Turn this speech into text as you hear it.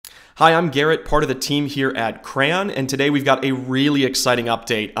Hi, I'm Garrett, part of the team here at Crayon, and today we've got a really exciting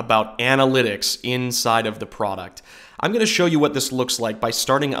update about analytics inside of the product. I'm going to show you what this looks like by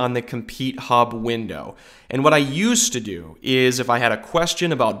starting on the Compete Hub window. And what I used to do is if I had a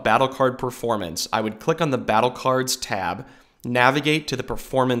question about Battlecard performance, I would click on the Battlecards tab, navigate to the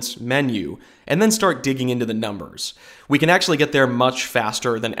performance menu, and then start digging into the numbers. We can actually get there much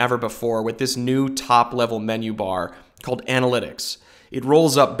faster than ever before with this new top-level menu bar called Analytics. It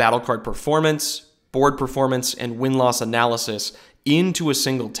rolls up Battlecard performance, board performance, and win-loss analysis into a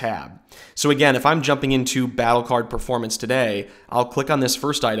single tab. So again, if I'm jumping into Battlecard performance today, I'll click on this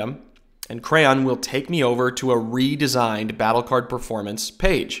first item, and Crayon will take me over to a redesigned Battlecard performance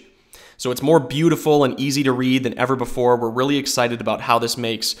page. So it's more beautiful and easy to read than ever before. We're really excited about how this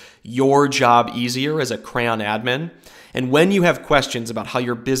makes your job easier as a Crayon admin. And when you have questions about how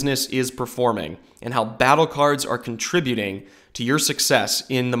your business is performing and how Battlecards are contributing to your success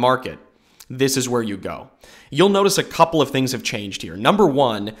in the market, this is where you go. You'll notice a couple of things have changed here. Number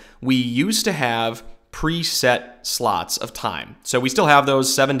one, we used to have preset slots of time. So we still have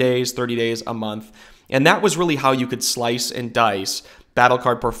those 7 days, 30 days, a month. And that was really how you could slice and dice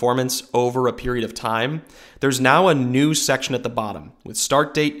Battlecard performance over a period of time. There's now a new section at the bottom with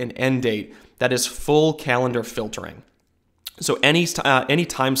start date and end date that is full calendar filtering. So any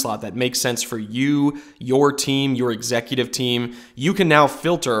time slot that makes sense for you, your team, your executive team, you can now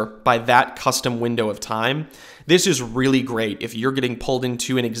filter by that custom window of time. This is really great if you're getting pulled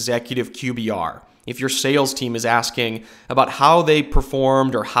into an executive QBR. If your sales team is asking about how they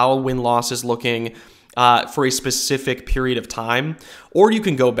performed or how win-loss is looking for a specific period of time, or you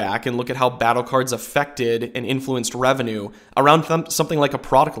can go back and look at how Battlecards affected and influenced revenue around something like a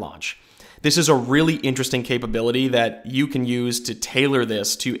product launch. This is a really interesting capability that you can use to tailor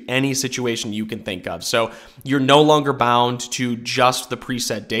this to any situation you can think of. So you're no longer bound to just the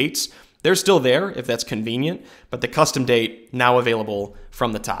preset dates. They're still there if that's convenient, but the custom date now available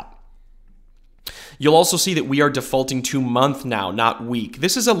from the top. You'll also see that we are defaulting to month now, not week.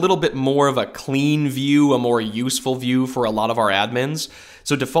 This is a little bit more of a clean view, a more useful view for a lot of our admins.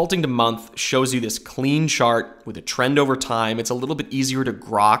 So defaulting to month shows you this clean chart with a trend over time. It's a little bit easier to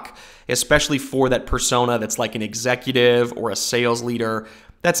grok, especially for that persona that's like an executive or a sales leader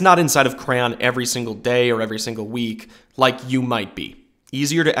that's not inside of Crayon every single day or every single week like you might be.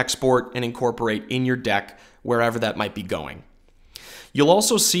 Easier to export and incorporate in your deck wherever that might be going. You'll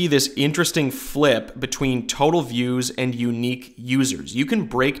also see this interesting flip between total views and unique users. You can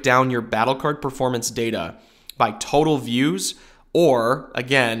break down your Battlecard performance data by total views or,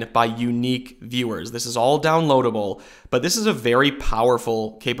 again, by unique viewers. This is all downloadable, but this is a very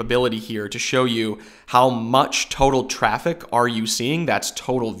powerful capability here to show you how much total traffic are you seeing, that's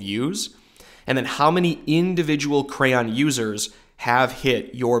total views, and then how many individual Crayon users have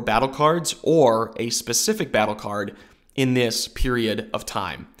hit your Battlecards or a specific Battlecard in this period of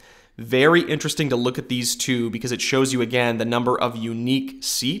time. Very interesting to look at these two because it shows you again the number of unique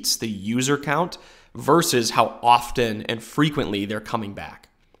seats, the user count, versus how often and frequently they're coming back.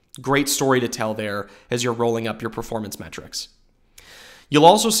 Great story to tell there as you're rolling up your performance metrics. You'll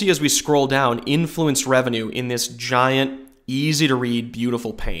also see as we scroll down influenced revenue in this giant, easy to read,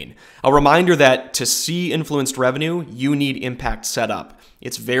 beautiful pane. A reminder that to see influenced revenue, you need impact setup.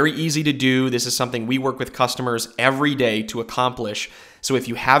 It's very easy to do. This is something we work with customers every day to accomplish. So if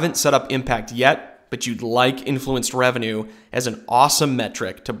you haven't set up impact yet, but you'd like influenced revenue as an awesome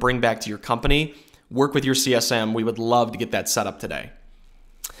metric to bring back to your company, work with your CSM. We would love to get that set up today.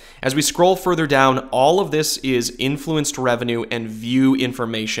 As we scroll further down, all of this is influenced revenue and view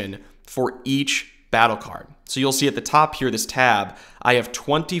information for each battle card. So you'll see at the top here, this tab, I have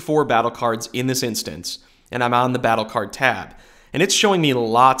 24 battle cards in this instance, and I'm on the battle card tab. And it's showing me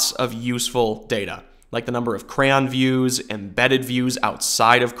lots of useful data, like the number of Crayon views, embedded views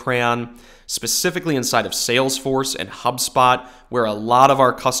outside of Crayon, specifically inside of Salesforce and HubSpot, where a lot of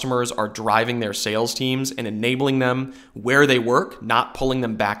our customers are driving their sales teams and enabling them where they work, not pulling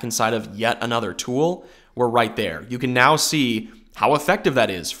them back inside of yet another tool. We're right there. You can now see how effective that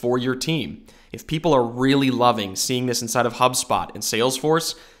is for your team. If people are really loving seeing this inside of HubSpot and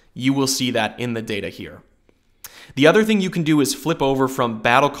Salesforce, you will see that in the data here. The other thing you can do is flip over from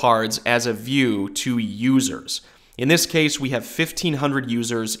Battlecards as a view to users. In this case, we have 1,500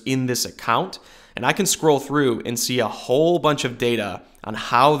 users in this account, and I can scroll through and see a whole bunch of data on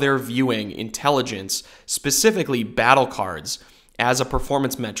how they're viewing intelligence, specifically Battlecards, as a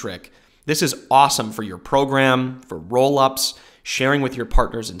performance metric. This is awesome for your program, for roll-ups, sharing with your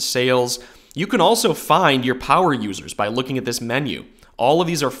partners in sales. You can also find your power users by looking at this menu. All of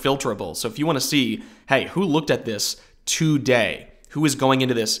these are filterable. So if you want to see, hey, who looked at this today? who is going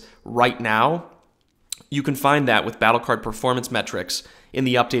into this right now, you can find that with Battlecard performance metrics in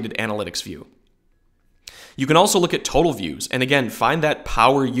the updated analytics view. You can also look at total views, and again, find that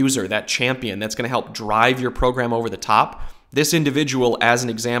power user, that champion that's going to help drive your program over the top. This individual, as an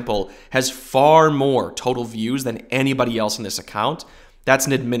example, has far more total views than anybody else in this account. That's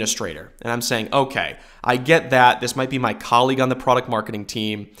an administrator. And I'm saying, okay, I get that. This might be my colleague on the product marketing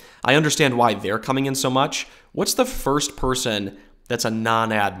team. I understand why they're coming in so much. What's the first person that's a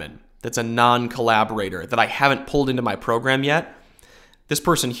non-admin, that's a non-collaborator, that I haven't pulled into my program yet? This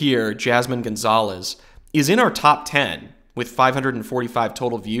person here, Jasmine Gonzalez, is in our top 10 with 545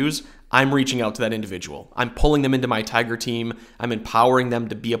 total views. I'm reaching out to that individual. I'm pulling them into my Tiger team. I'm empowering them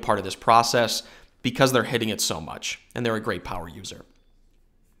to be a part of this process because they're hitting it so much and they're a great power user.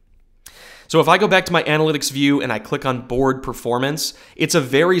 So if I go back to my analytics view and I click on board performance, it's a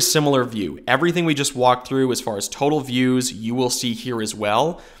very similar view. Everything we just walked through as far as total views, you will see here as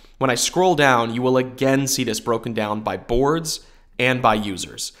well. When I scroll down, you will again see this broken down by boards and by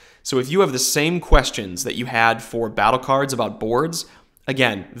users. So if you have the same questions that you had for Battlecards about boards,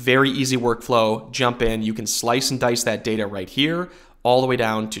 again, very easy workflow, jump in, you can slice and dice that data right here, all the way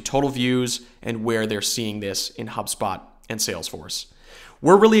down to total views and where they're seeing this in HubSpot and Salesforce.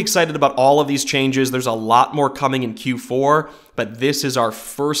 We're really excited about all of these changes. There's a lot more coming in Q4, but this is our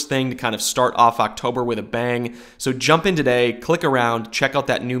first thing to kind of start off October with a bang. So jump in today, click around, check out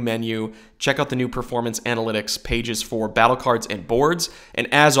that new menu, check out the new performance analytics pages for Battlecards and boards. And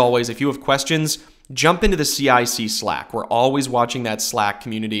as always, if you have questions, jump into the CIC Slack. We're always watching that Slack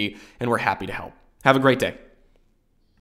community, and we're happy to help. Have a great day.